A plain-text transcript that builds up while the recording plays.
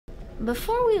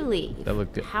Before we leave, That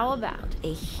looked good. how about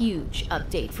a huge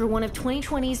update for one of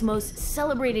 2020's most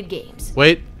celebrated games?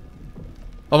 Wait.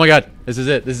 Oh my god. This is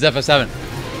it. This is FF7.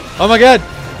 Oh my god.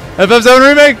 FF7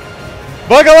 Remake.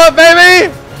 Buckle up,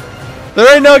 baby.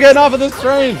 There ain't no getting off of this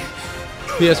train.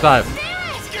 PS5.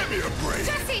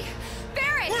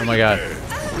 Oh my god.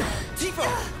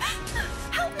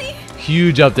 Help me!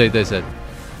 Huge update, they said.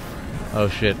 Oh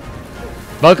shit.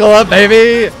 Buckle up,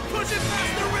 baby. Push it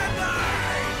past the red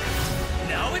line.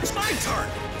 Now it's my turn.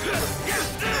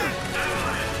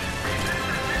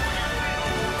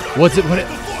 What's it?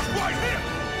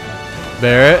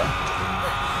 Barrett?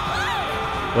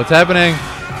 What's happening?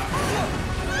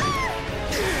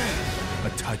 A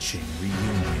touching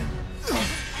reunion.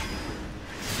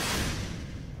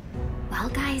 Well,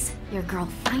 guys, your girl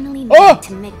finally made it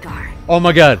to Midgar. Oh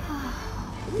my god.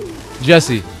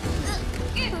 Jesse.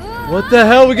 What the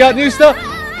hell? We got new stuff?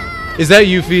 Is that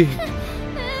Yuffie?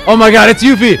 Oh my god, it's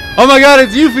Yuffie! Oh my god,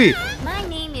 it's Yuffie! My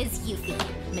name is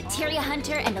YUFFIE, Materia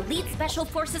Hunter and Elite Special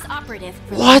Forces Operative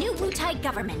for What? the new Wutai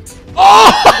government.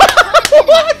 Oh!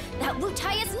 What? That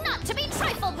Wutai is not to be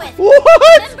trifled with.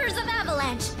 What? Members of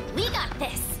Avalanche, we got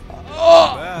this.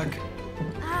 Oh! Back.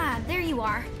 Ah, there you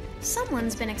are.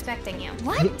 Someone's been expecting you.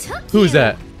 What took Who's you?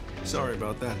 that? Sorry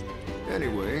about that.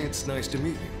 Anyway, it's nice to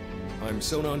meet you. I'm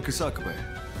Sonon Kusakabe.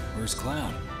 Where's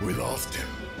Clown? We lost him.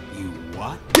 You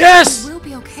what? Yes! We'll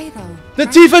be okay, though. The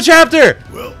Tifa chapter!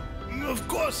 Well, of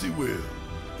course he will.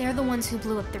 They're the ones who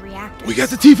blew up the reactor. We got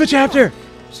the Tifa chapter!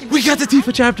 We got the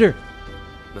Tifa chapter!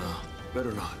 No,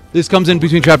 better not. This comes in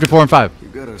between chapter 4 and 5. You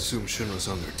gotta assume Shinra's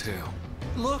on their tail.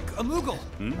 Look, a Moogle.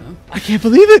 I can't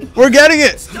believe it! We're getting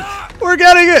it! We're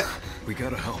getting it! We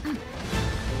gotta help.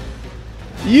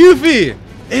 Yuffie!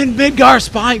 In Midgar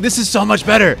spying! This is so much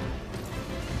better!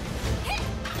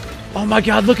 Oh my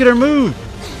god, look at her move!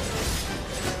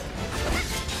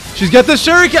 She's got the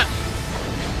shuriken!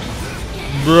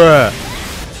 Bruh.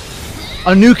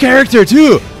 A new character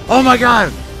too! Oh my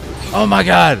god! Oh my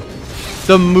god!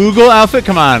 The Moogle outfit?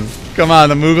 Come on. Come on,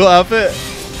 the Moogle outfit.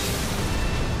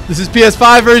 This is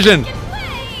PS5 version!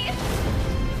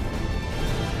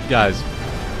 Guys.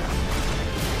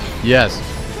 Yes.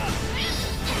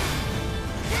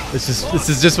 This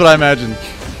is just what I imagined.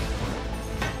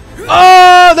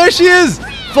 Oh, there she is!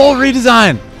 Full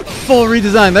redesign. Full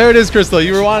redesign. There it is, Crystal.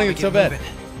 You were wanting it so bad.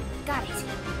 Got it.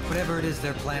 Whatever it is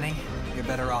they're planning, you're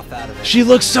better off out of it. She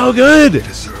looks so good.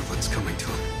 Deserve what's coming to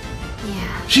him.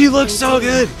 Yeah. She looks they so do,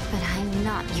 good. But I'm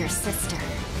not your sister.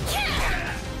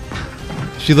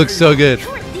 She looks so good.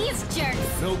 Who are these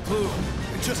jerks? No clue.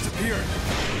 It just appeared.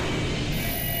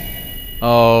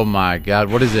 Oh my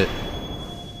god, what is it?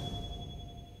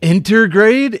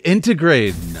 Intergrade?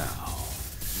 Intergrade.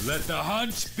 Let the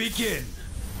hunt begin.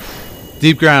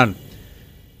 Deep ground.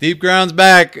 Deep ground's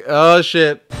back. Oh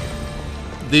shit.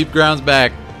 Deep ground's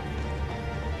back.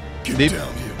 Get Deep-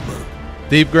 down here, Merc.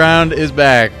 Deep ground is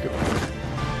back.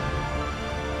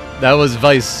 That was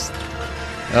Vice.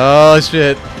 Oh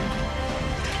shit.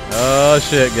 Oh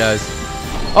shit, guys.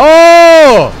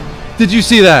 Oh! Did you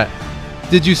see that?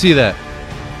 Did you see that?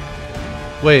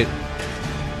 Wait.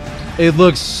 It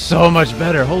looks so much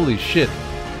better. Holy shit.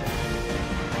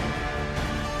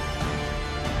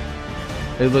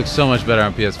 It looks so much better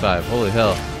on PS5. Holy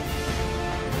hell.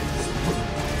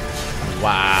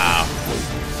 Wow.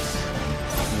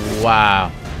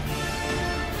 Wow.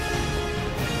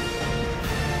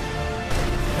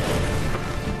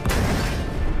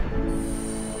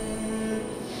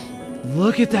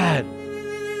 Look at that.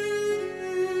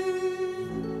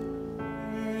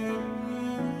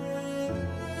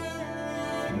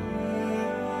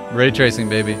 Ray tracing,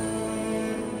 baby.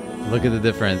 Look at the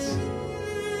difference.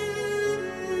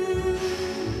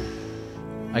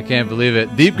 I can't believe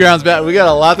it. Deep Ground's back. We got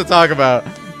a lot to talk about.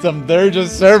 Some they're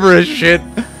just Cerberus shit.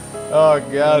 Oh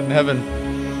god in heaven.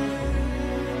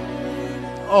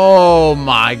 Oh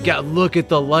my god, look at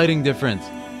the lighting difference.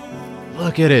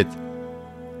 Look at it.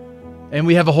 And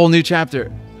we have a whole new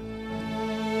chapter.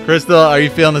 Crystal, are you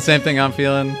feeling the same thing I'm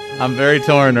feeling? I'm very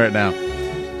torn right now.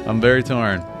 I'm very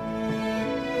torn.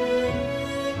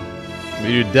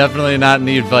 You definitely not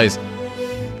need Vice.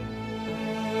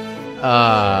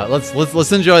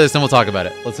 Let's enjoy this, then we'll talk about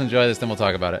it. Let's enjoy this, then we'll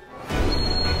talk about it.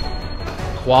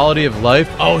 Quality of life.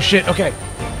 Oh shit. Okay.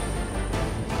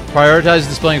 Prioritize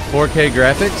displaying 4K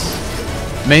graphics,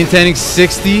 maintaining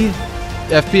 60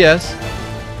 FPS,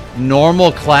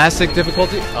 normal classic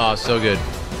difficulty. Oh, so good.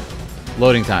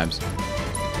 Loading times.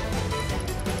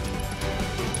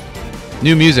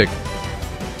 New music.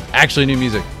 Actually, new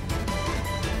music.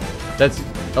 That's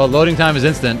loading time is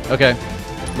instant. Okay.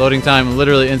 Loading time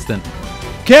literally instant.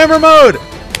 Camera mode!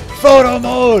 Photo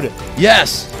mode!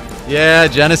 Yes! Yeah,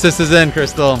 Genesis is in,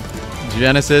 Crystal.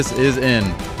 Genesis is in.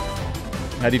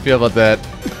 How do you feel about that?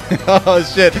 Oh,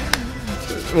 shit.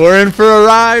 We're in for a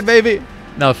ride, baby.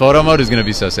 No, photo mode is going to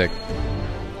be so sick.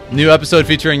 New episode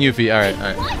featuring Yuffie. All right, all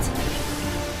right. What?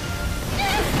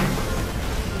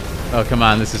 Oh, come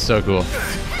on. This is so cool.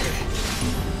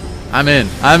 I'm in.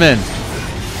 I'm in.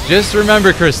 Just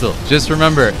remember, Crystal. Just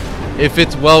remember, if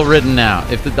it's well written now,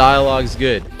 if the dialogue's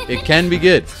good, it can be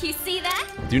good. You see that?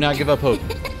 Do not give up hope.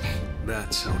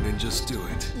 That's how ninjas do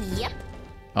it. Yep.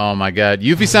 Oh my god.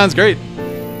 Yuffie sounds great.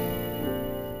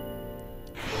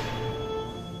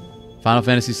 Final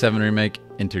Fantasy VII Remake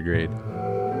Intergrade.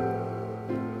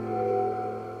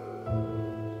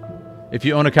 If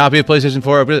you own a copy of PlayStation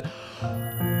 4,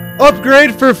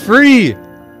 upgrade for free!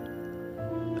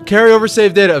 Carryover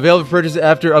save data available for purchase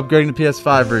after upgrading the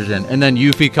PS5 version. And then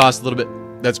Yuffie costs a little bit.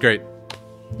 That's great.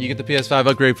 You get the PS5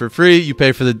 upgrade for free. You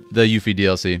pay for the Yuffie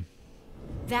DLC.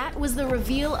 That was the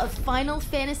reveal of Final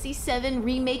Fantasy VII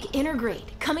Remake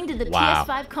Intergrade, coming to the Wow.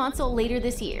 PS5 console later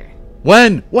this year.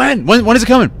 When is it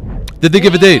coming? Did they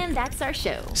give a date? And that's our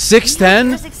show.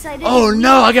 6/10? As excited Oh as we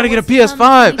no, are I gotta get a for what's to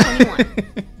come in PS5.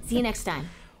 2021. See you next time.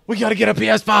 We gotta get a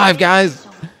PS5, guys.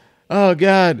 Oh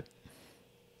god.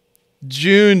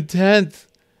 June 10th.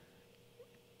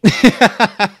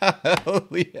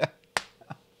 Holy yeah.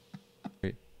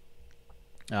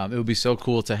 It would be so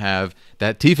cool to have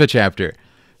that Tifa chapter.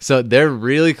 So they're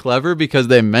really clever because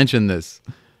they mentioned this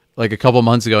like a couple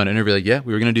months ago in an interview. Like, yeah,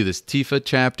 we were gonna do this Tifa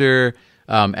chapter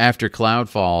after Cloud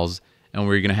Falls, and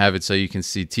we are gonna have it so you can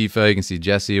see Tifa, you can see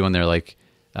Jessie when they're like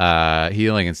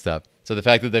healing and stuff. So the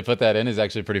fact that they put that in is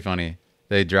actually pretty funny.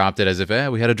 They dropped it as if,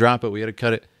 we had to drop it, we had to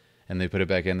cut it, and they put it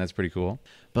back in. That's pretty cool.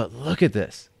 But look at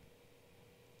this.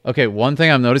 Okay, one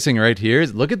thing I'm noticing right here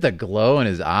is look at the glow in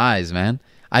his eyes, man.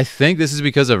 I think this is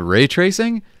because of ray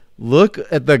tracing. Look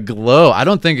at the glow. I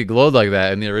don't think it glowed like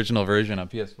that in the original version on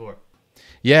PS4.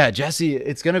 Yeah, Jessie,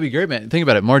 it's going to be great, man. Think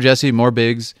about it. More Jessie, more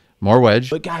Biggs, more Wedge.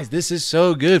 But guys, this is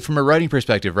so good from a writing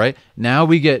perspective, right? Now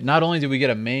we get, not only did we get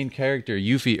a main character,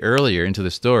 Yuffie, earlier into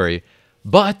the story,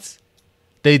 but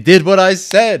they did what I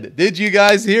said. Did you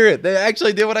guys hear it? They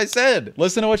actually did what I said.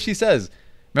 Listen to what she says.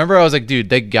 Remember, I was like, dude,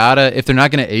 they gotta, if they're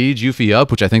not going to age Yuffie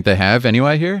up, which I think they have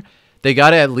anyway here, they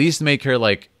gotta at least make her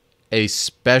like a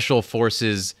special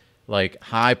forces, like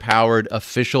high-powered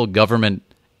official government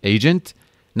agent.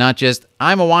 Not just,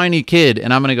 I'm a whiny kid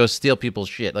and I'm going to go steal people's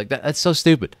shit. Like that's so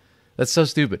stupid. That's so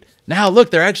stupid. Now, look,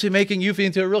 they're actually making Yuffie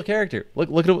into a real character.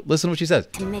 Look at listen to what she says.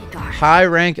 High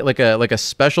rank, like a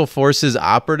special forces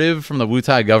operative from the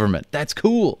Wutai government. That's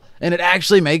cool. And it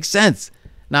actually makes sense.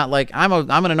 Not like, I'm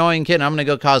an annoying kid and I'm going to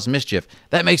go cause mischief.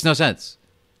 That makes no sense.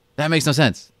 That makes no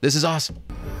sense. This is awesome.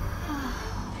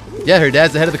 Yeah, her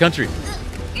dad's the head of the country.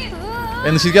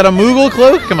 And she's got a Moogle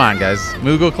cloak? Come on, guys.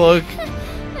 Moogle cloak.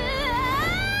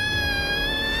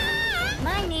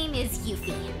 My name is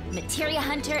Yuffie, Materia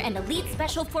Hunter and Elite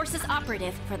Special Forces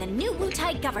Operative for the new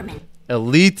Wutai government.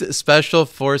 Elite Special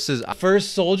Forces.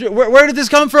 First soldier? Where did this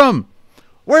come from?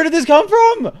 Where did this come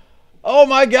from? Oh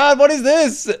my god, what is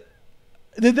this?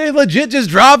 Did they legit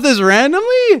just drop this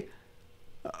randomly?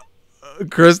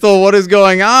 Crystal, what is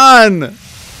going on?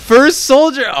 First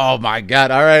soldier. Oh my god.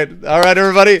 All right,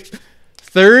 everybody.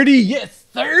 30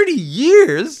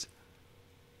 years.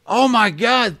 Oh my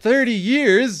god, 30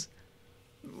 years.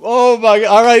 Oh my god.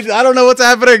 All right, I don't know what's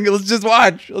happening. Let's just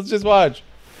watch.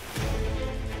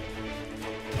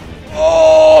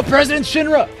 Oh, President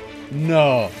Shinra.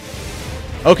 No.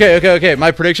 Okay.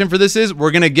 My prediction for this is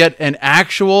we're gonna get an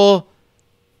actual.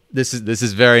 This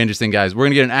is very interesting, guys. We're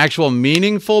gonna get an actual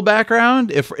meaningful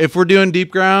background. If we're doing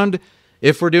deep ground.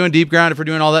 If we're doing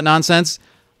all that nonsense,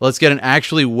 let's get an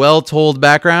actually well-told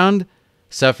background.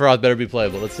 Sephiroth better be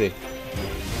playable. Let's see.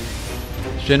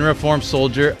 Shinra formed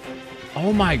soldier.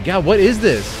 Oh my god, what is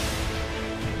this?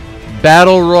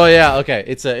 Battle Royale. Okay,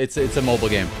 it's a mobile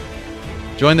game.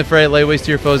 Join the fray, lay waste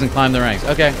to your foes, and climb the ranks.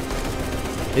 Okay.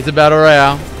 It's a battle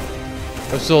royale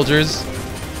of soldiers.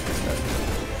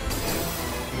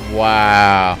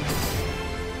 Wow.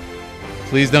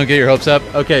 Please don't get your hopes up.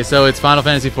 Okay, so it's Final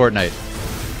Fantasy Fortnite.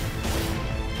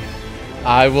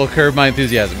 I will curb my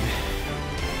enthusiasm.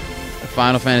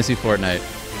 Final Fantasy Fortnite.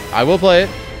 I will play it.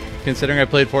 Considering I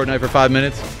played Fortnite for 5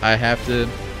 minutes, I have to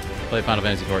play Final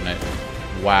Fantasy Fortnite.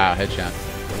 Wow, headshot.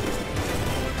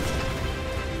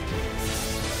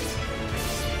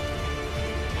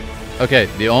 Okay,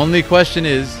 the only question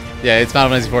is... Yeah, it's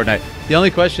Final Fantasy Fortnite. The only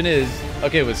question is...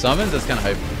 Okay, with summons, that's kind of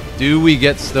hype. Do we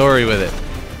get story with it?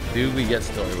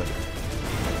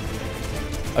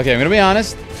 Okay, I'm going to be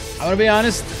honest.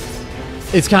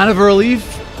 It's kind of a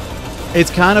relief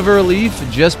it's kind of a relief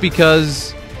just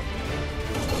because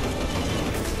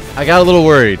I got a little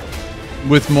worried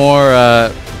with more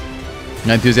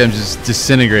my enthusiasm just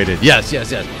disintegrated. Yes.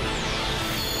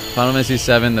 Final Fantasy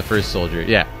VII, The First Soldier.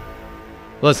 Yeah.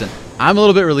 Listen, I'm a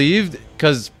little bit relieved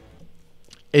because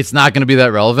it's not going to be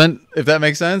that relevant, if that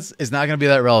makes sense. It's not going to be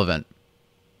that relevant.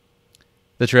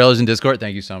 The trailers in Discord,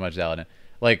 thank you so much, Aladdin.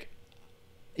 Like,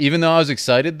 even though I was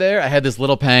excited there, I had this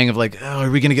little pang of like, oh, are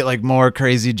we going to get like more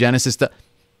crazy Genesis stuff?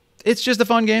 It's just a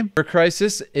fun game. For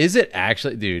Crisis, is it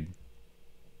actually, dude?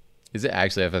 Is it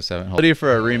actually FF7? Ready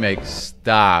for a remake?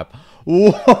 Stop.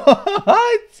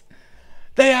 What?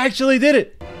 They actually did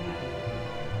it.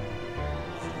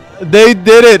 They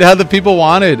did it how the people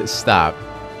wanted. Stop.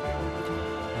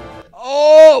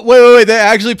 Oh, wait. They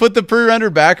actually put the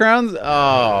pre-rendered backgrounds?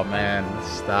 Oh, man.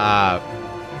 Stop.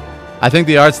 I think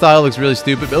the art style looks really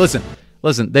stupid. But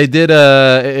listen. They did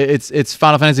it's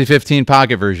Final Fantasy 15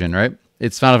 Pocket version, right?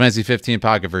 It's Final Fantasy 15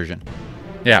 Pocket version.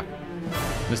 Yeah.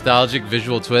 Nostalgic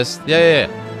visual twist. Yeah.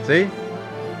 See?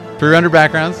 Pre-rendered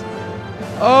backgrounds.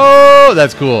 Oh,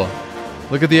 that's cool.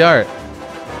 Look at the art.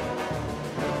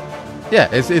 Yeah,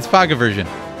 it's Pocket version.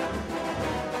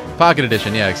 Pocket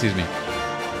edition, yeah, excuse me.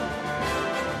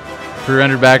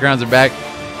 Pre-rendered backgrounds are back.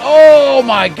 Oh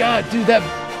my god, dude,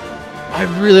 I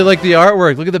really like the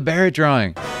artwork. Look at the Barrett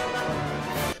drawing.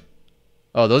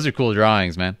 Oh, those are cool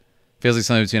drawings, man. Feels like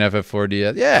something between FF4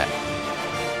 DS. Yeah.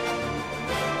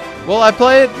 Will I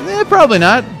play it? Probably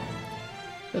not.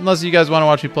 Unless you guys want to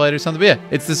watch me play it or something. But yeah,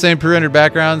 it's the same pre-rendered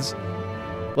backgrounds.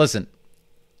 Listen,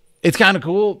 it's kind of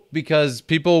cool because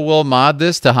people will mod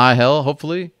this to high hell,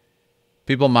 hopefully.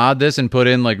 People mod this and put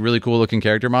in like really cool looking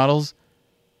character models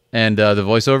and the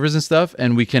voiceovers and stuff,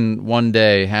 and we can one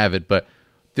day have it. But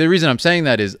the reason I'm saying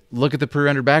that is look at the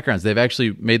pre-rendered backgrounds. They've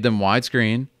actually made them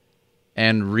widescreen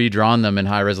and redrawn them in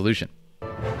high resolution.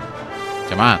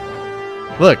 Come on.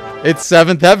 Look, it's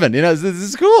Seventh Heaven. You know, this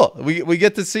is cool. We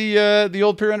get to see the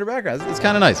old pre-rendered backgrounds. It's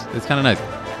kind of nice. It's kind of nice.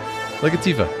 Look at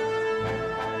Tifa.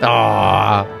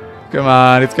 Aw, come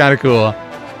on. It's kind of cool.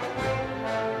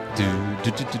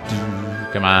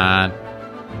 Come on.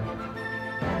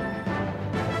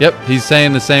 Yep, he's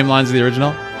saying the same lines as the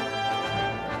original.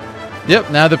 Yep,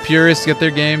 now the purists get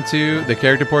their game too. The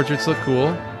character portraits look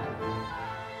cool.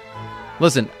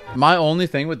 Listen, my only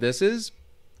thing with this is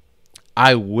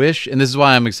I wish, and this is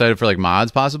why I'm excited for like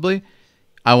mods possibly,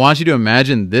 I want you to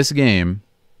imagine this game,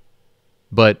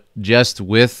 but just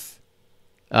with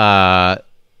the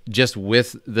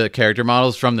character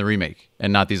models from the remake,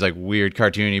 and not these like weird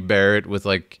cartoony Barrett with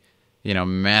like, you know,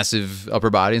 massive upper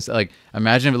body and stuff. Like,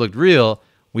 imagine if it looked real,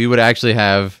 we would actually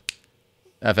have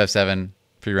FF7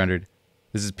 pre-rendered.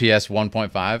 This is PS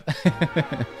 1.5.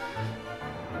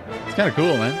 It's kind of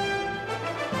cool, man.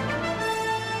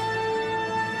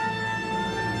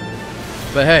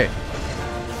 But hey,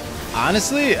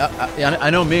 honestly, I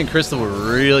know me and Crystal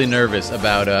were really nervous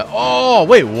about... oh,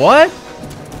 wait, what?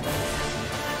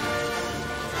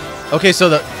 Okay, so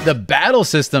the battle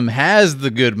system has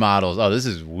the good models. Oh, this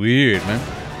is weird, man.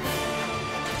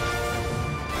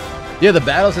 Yeah, the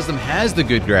battle system has the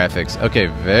good graphics. Okay,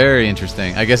 very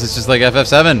interesting. I guess it's just like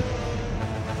FF7.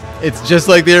 It's just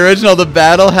like the original. The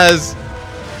battle has...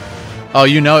 Oh,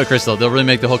 you know it, Crystal. They'll really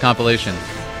make the whole compilation.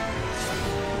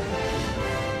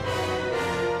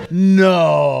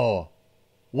 No.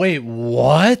 Wait,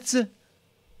 what?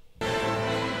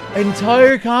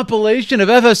 Entire compilation of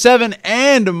FF7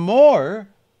 and more?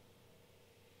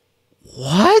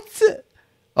 What?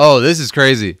 Oh, this is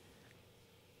crazy.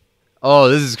 Oh,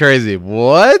 this is crazy.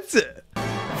 What?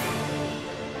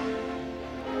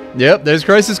 Yep, there's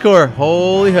Crisis Core.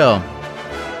 Holy hell.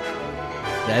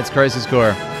 That's Crisis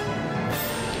Core.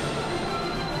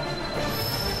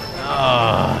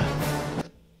 Ah.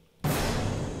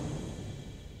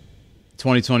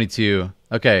 2022.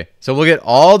 Okay, so we'll get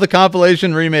all the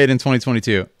compilation remade in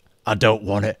 2022. I don't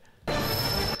want it.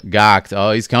 Gawked.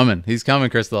 Oh, he's coming. He's coming,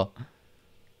 Crystal.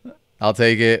 I'll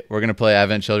take it. We're going to play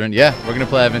Advent Children. Yeah, we're going to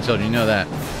play Advent Children. You know that.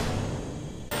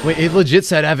 Wait, it legit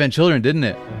said Advent Children, didn't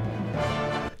it?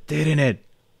 Didn't it?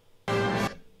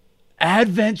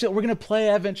 Advent Children. We're going to play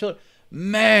Advent Children.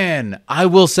 Man, I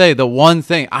will say the one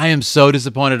thing. I am so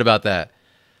disappointed about that.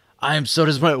 I am so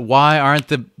disappointed. Why aren't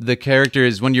the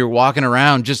characters, when you're walking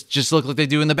around, just look like they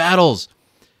do in the battles?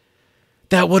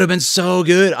 That would have been so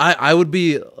good. I would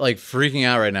be like freaking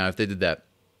out right now if they did that.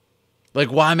 Like,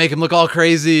 why make them look all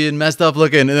crazy and messed up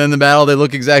looking, and then in the battle they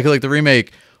look exactly like the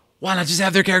remake? Why not just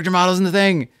have their character models in the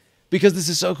thing? Because this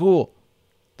is so cool.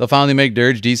 They'll finally make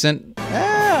Dirge decent.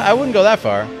 I wouldn't go that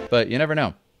far, but you never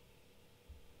know.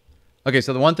 Okay,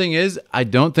 so the one thing is, I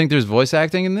don't think there's voice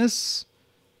acting in this.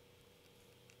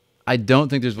 I don't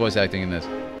think there's voice acting in this.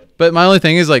 But my only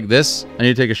thing is like this. I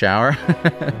need to take a shower.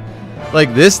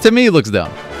 Like this to me looks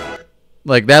dumb.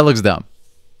 Like that looks dumb,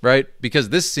 right? Because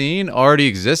this scene already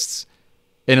exists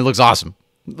and it looks awesome.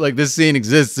 Like this scene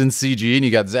exists in CG and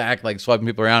you got Zach like swiping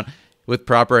people around with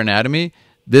proper anatomy.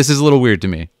 This is a little weird to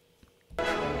me.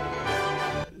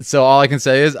 So all I can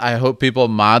say is I hope people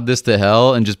mod this to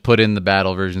hell and just put in the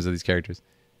battle versions of these characters.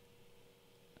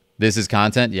 This is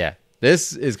content? Yeah.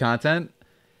 This is content.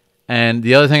 And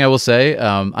the other thing I will say,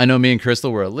 I know me and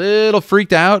Crystal were a little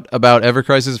freaked out about Ever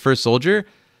Crisis First Soldier.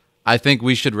 I think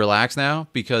we should relax now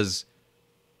because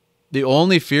the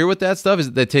only fear with that stuff is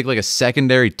that they take like a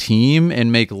secondary team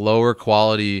and make lower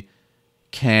quality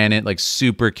canon, like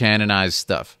super canonized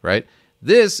stuff, right?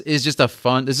 This is just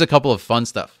this is a couple of fun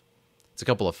stuff. It's a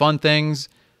couple of fun things.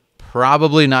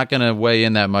 Probably not going to weigh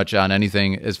in that much on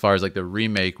anything as far as like the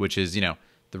remake, which is, you know,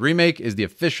 the remake is the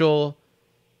official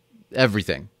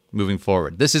everything moving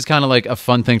forward. This is kind of like a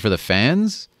fun thing for the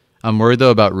fans. I'm worried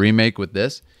though about remake with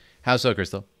this. How so,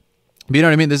 Crystal? But you know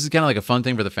what I mean? This is kind of like a fun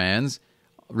thing for the fans,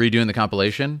 redoing the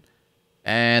compilation.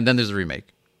 And then there's a remake,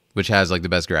 which has like the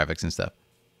best graphics and stuff.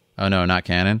 Oh no, not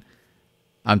canon.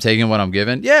 I'm taking what I'm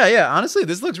given. Yeah. Honestly,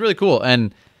 this looks really cool.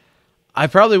 And I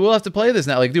probably will have to play this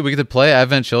now. Like, dude, we get to play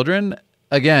Advent Children.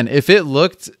 Again, if it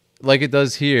looked like it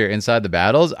does here inside the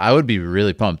battles, I would be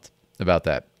really pumped about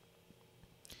that.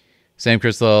 Same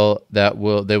Crystal, they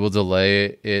will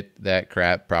delay it, that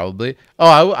crap, probably.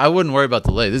 Oh, I wouldn't worry about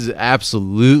delay. This is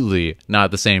absolutely not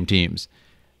the same teams.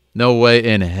 No way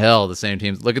in hell the same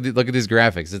teams. Look at these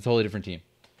graphics. It's a totally different team.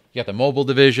 You got the mobile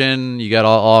division. You got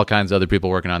all kinds of other people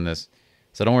working on this.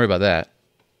 So don't worry about that.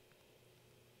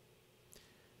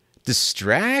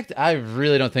 Distract? I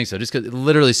really don't think so. Just because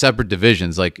literally separate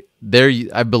divisions. Like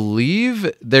I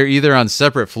believe they're either on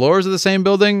separate floors of the same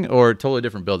building or totally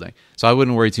different building. So I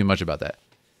wouldn't worry too much about that.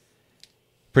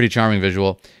 Pretty charming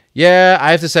visual. Yeah,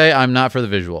 I have to say I'm not for the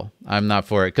visual. I'm not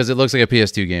for it because it looks like a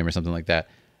PS2 game or something like that.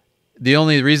 The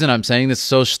only reason I'm saying this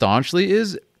so staunchly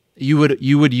is you would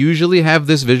usually have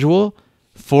this visual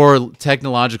for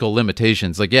technological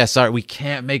limitations. Like, yeah, sorry, we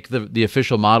can't make the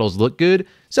official models look good.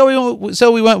 So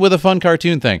we went with a fun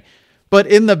cartoon thing. But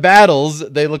in the battles,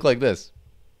 they look like this.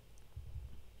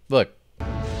 Look.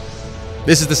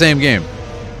 This is the same game.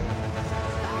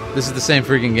 This is the same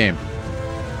freaking game.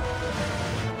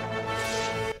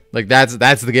 Like, that's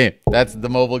the game. That's the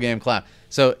mobile game clown.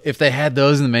 So if they had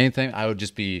those in the main thing, I would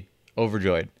just be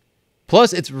overjoyed.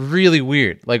 Plus, it's really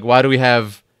weird. Like, why do we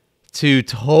have two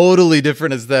totally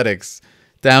different aesthetics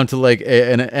down to like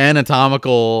an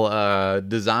anatomical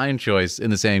design choice in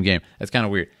the same game? That's kind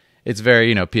of weird. It's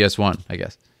very, PS1, I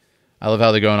guess. I love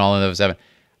how they're going all in FF7.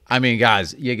 I mean,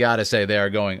 guys, you got to say they are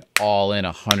going all in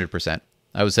 100%.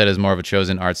 I would say it is more of a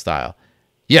chosen art style.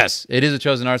 Yes, it is a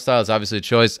chosen art style. It's obviously a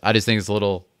choice. I just think it's a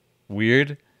little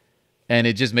weird. And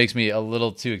it just makes me a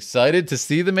little too excited to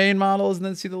see the main models and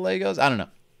then see the Legos. I don't know.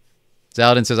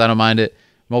 Zaladin says, I don't mind it.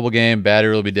 Mobile game,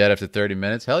 battery will be dead after 30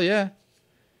 minutes. Hell yeah.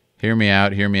 Hear me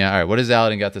out, hear me out. All right, what has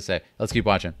Zaladin got to say? Let's keep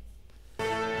watching.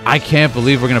 I can't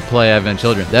believe we're going to play Advent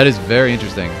Children. That is very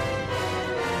interesting.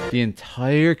 The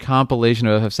entire compilation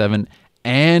of FF7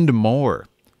 and more.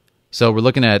 So we're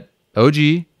looking at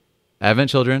OG, Advent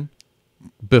Children,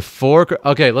 before...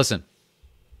 Okay, listen.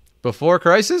 Before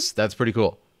Crisis? That's pretty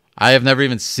cool. I have never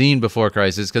even seen Before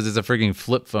Crisis because it's a freaking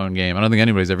flip phone game. I don't think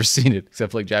anybody's ever seen it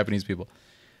except for like Japanese people.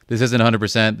 This isn't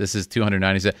 100%. This is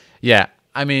 297. Yeah,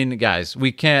 I mean, guys,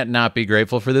 we can't not be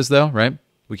grateful for this, though, right?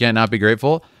 We can't not be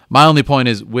grateful. My only point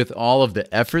is, with all of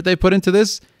the effort they put into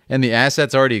this and the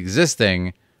assets already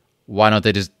existing, why don't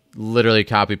they just literally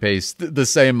copy-paste the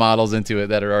same models into it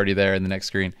that are already there in the next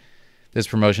screen? This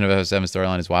promotion of FF7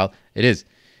 storyline is wild. It is.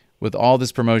 With all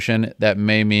this promotion, that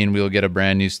may mean we'll get a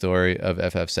brand new story of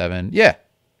FF7. Yeah.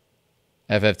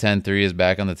 FF10-3 is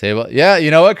back on the table. Yeah,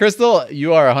 you know what, Crystal?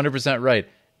 You are 100% right.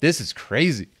 This is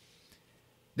crazy.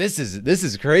 This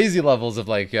is crazy levels of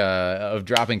like of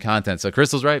dropping content. So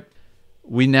Crystal's right.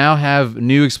 We now have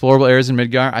new explorable areas in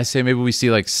Midgar. I say maybe we see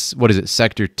like, what is it,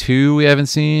 Sector 2 we haven't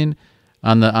seen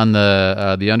on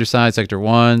the underside, Sector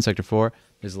 1, Sector 4.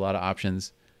 There's a lot of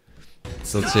options.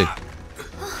 So let's see.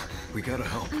 We gotta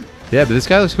help. Yeah, but this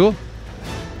guy looks cool.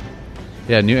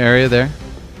 Yeah, new area there.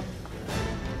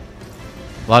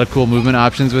 A lot of cool movement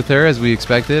options with her, as we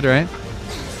expected, right?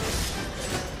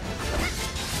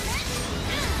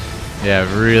 Yeah,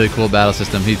 really cool battle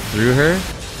system. He threw her.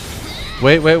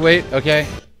 Wait. Okay.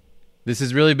 This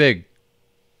is really big.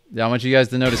 I want you guys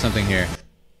to notice something here.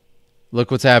 Look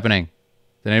what's happening.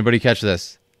 Did anybody catch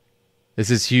this?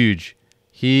 This is huge.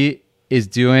 He is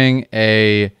doing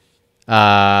a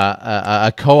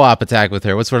a co-op attack with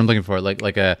her. What's what I'm looking for?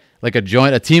 Like a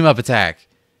joint, a team up attack.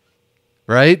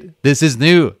 Right? This is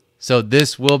new. So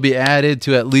this will be added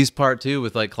to at least part 2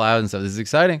 with like Cloud and stuff. This is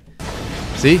exciting.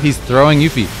 See, he's throwing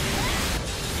Yuffie.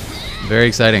 Very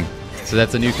exciting. So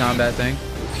that's a new combat thing.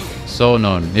 So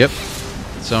known. Yep.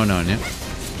 So known. Yep.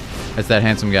 That's that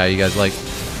handsome guy you guys like. No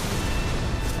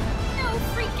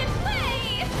freaking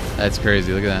way! That's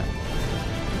crazy. Look at that.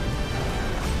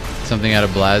 Something out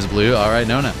of Blaz Blue. All right,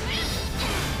 Nona.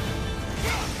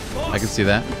 I can see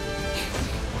that.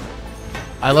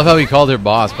 I love how he called her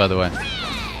boss, by the way.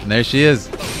 And there she is.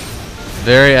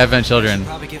 Very Advent Children.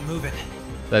 Probably get moving.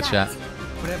 That shot.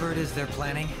 Whatever it is they're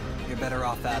planning, you're better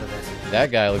off out of it.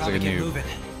 That guy looks like a Probably get noob. moving.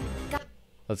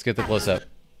 Let's get the close up.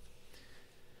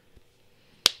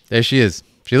 There she is.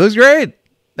 She looks great.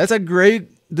 That's a great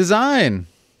design.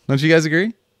 Don't you guys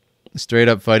agree? Straight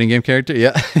up fighting game character.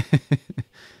 Yeah.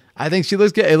 I think she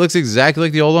looks good. It looks exactly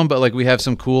like the old one, but like we have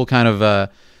some cool kind of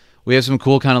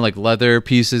like leather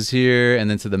pieces here, and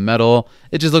then to the metal.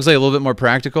 It just looks like a little bit more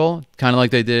practical, kind of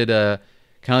like they did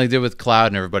with Cloud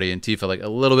and everybody in Tifa. Like a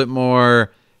little bit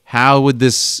more. How would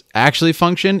this actually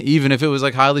function, even if it was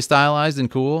like highly stylized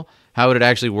and cool? How would it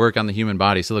actually work on the human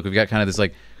body? So look, we've got kind of this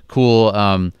like cool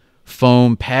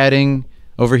foam padding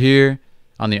over here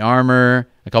on the armor,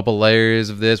 a couple layers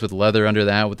of this with leather under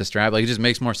that with the strap. Like it just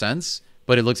makes more sense,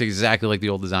 but it looks exactly like the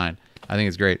old design. I think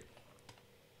it's great.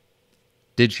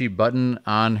 Did she button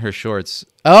on her shorts?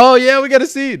 Oh yeah, we gotta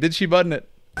see. Did she button it?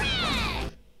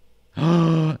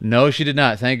 No, she did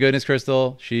not. Thank goodness,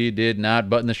 Crystal. She did not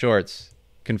button the shorts.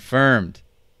 Confirmed.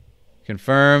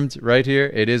 Confirmed right here.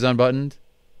 It is unbuttoned.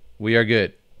 We are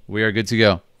good. We are good to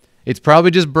go. It's probably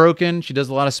just broken. She does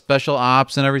a lot of special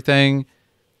ops and everything.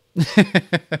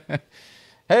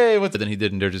 Hey, what's than he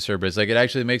did in Dirge of Cerberus? Like, it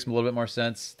actually makes a little bit more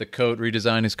sense. The coat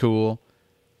redesign is cool.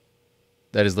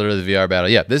 That is literally the VR battle.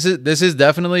 Yeah, this is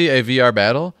definitely a VR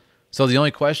battle. So the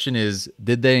only question is,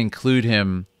 did they include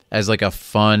him as like a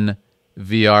fun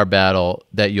VR battle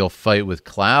that you'll fight with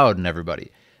Cloud and everybody?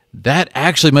 That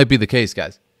actually might be the case,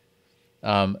 guys.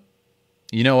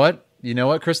 You know what? You know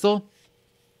what, Crystal?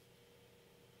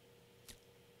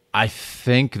 I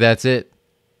think that's it.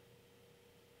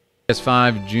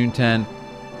 PS5, June 10.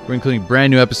 We're including a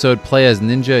brand new episode. Play as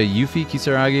Ninja Yuffie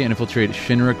Kisaragi and infiltrate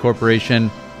Shinra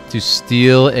Corporation to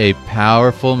steal a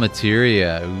powerful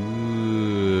materia.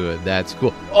 Ooh, that's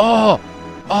cool. Oh,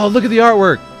 look at the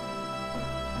artwork.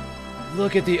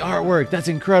 Look at the artwork. That's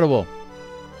incredible.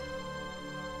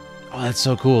 Oh, that's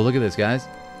so cool. Look at this, guys.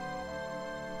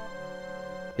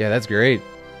 Yeah, that's great.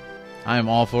 I am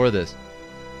all for this.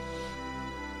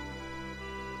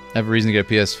 I have a reason to get a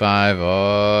PS5.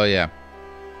 Oh, yeah.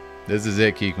 This is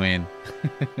it, Key Queen.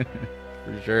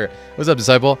 For sure. What's up,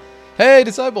 Disciple? Hey,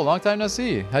 Disciple. Long time no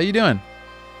see. How you doing?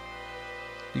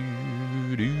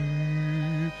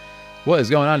 What is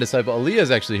going on, Disciple? Aaliyah's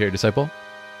actually here, Disciple.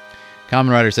 Kamen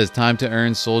Rider says, time to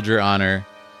earn soldier honor.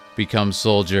 Become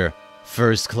soldier.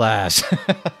 First class.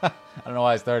 I don't know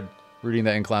why I started reading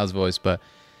that in Cloud's voice, but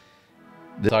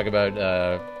talk about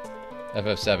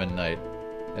FF7 night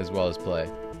as well as play,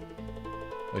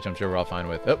 which I'm sure we're all fine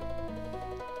with. Oh.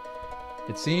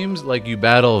 It seems like you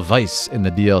battle Vice in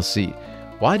the DLC.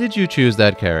 Why did you choose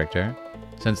that character?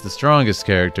 Since the strongest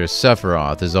character,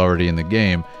 Sephiroth, is already in the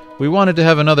game, we wanted to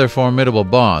have another formidable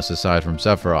boss aside from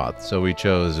Sephiroth, so we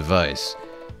chose Vice.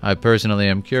 I personally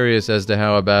am curious as to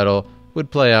how a battle would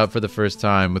play out for the first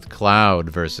time with Cloud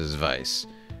versus Vice.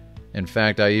 In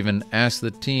fact, I even asked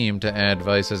the team to add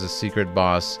Vice as a secret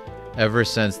boss ever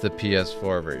since the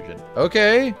PS4 version.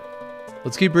 Okay,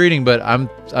 let's keep reading, but I'm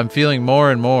feeling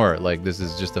more and more like this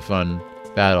is just a fun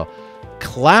battle.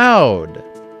 Cloud!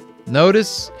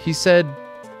 Notice he said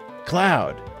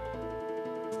Cloud.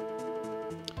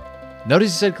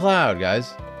 Notice he said Cloud,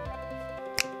 guys.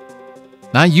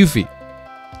 Not Yuffie.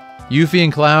 Yuffie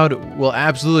and Cloud will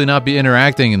absolutely not be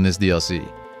interacting in this DLC.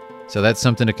 So that's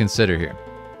something to consider here.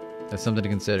 That's something to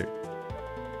consider.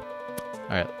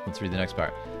 Alright, let's read the next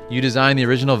part. You designed the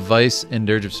original Vice in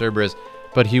Dirge of Cerberus,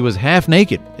 but he was half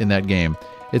naked in that game.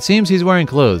 It seems he's wearing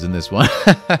clothes in this one.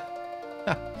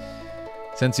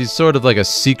 Since he's sort of like a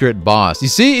secret boss. You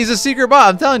see, he's a secret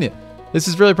boss, I'm telling you. This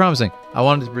is really promising. I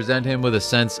wanted to present him with a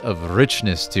sense of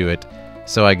richness to it,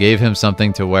 so I gave him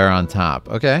something to wear on top.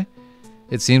 Okay.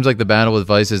 It seems like the battle with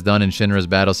Vice is done in Shinra's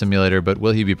battle simulator, but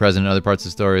will he be present in other parts of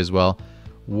the story as well?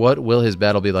 What will his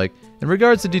battle be like? In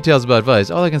regards to details about Vice,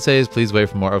 all I can say is please wait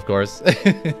for more, of course.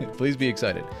 Please be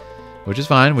excited. Which is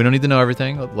fine. We don't need to know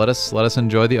everything. Let us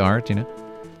enjoy the art, you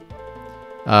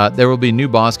know. There will be a new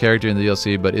boss character in the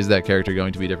DLC, but is that character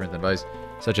going to be different than Vice?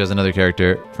 Such as another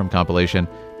character from compilation?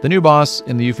 The new boss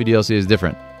in the Yuffie DLC is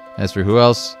different. As for who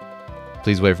else,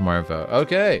 please wait for more info.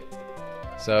 Okay.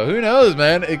 So who knows,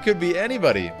 man? It could be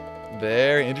anybody.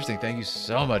 Very interesting. Thank you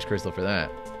so much, Crystal, for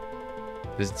that.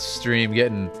 This stream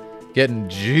getting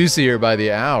juicier by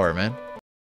the hour, man.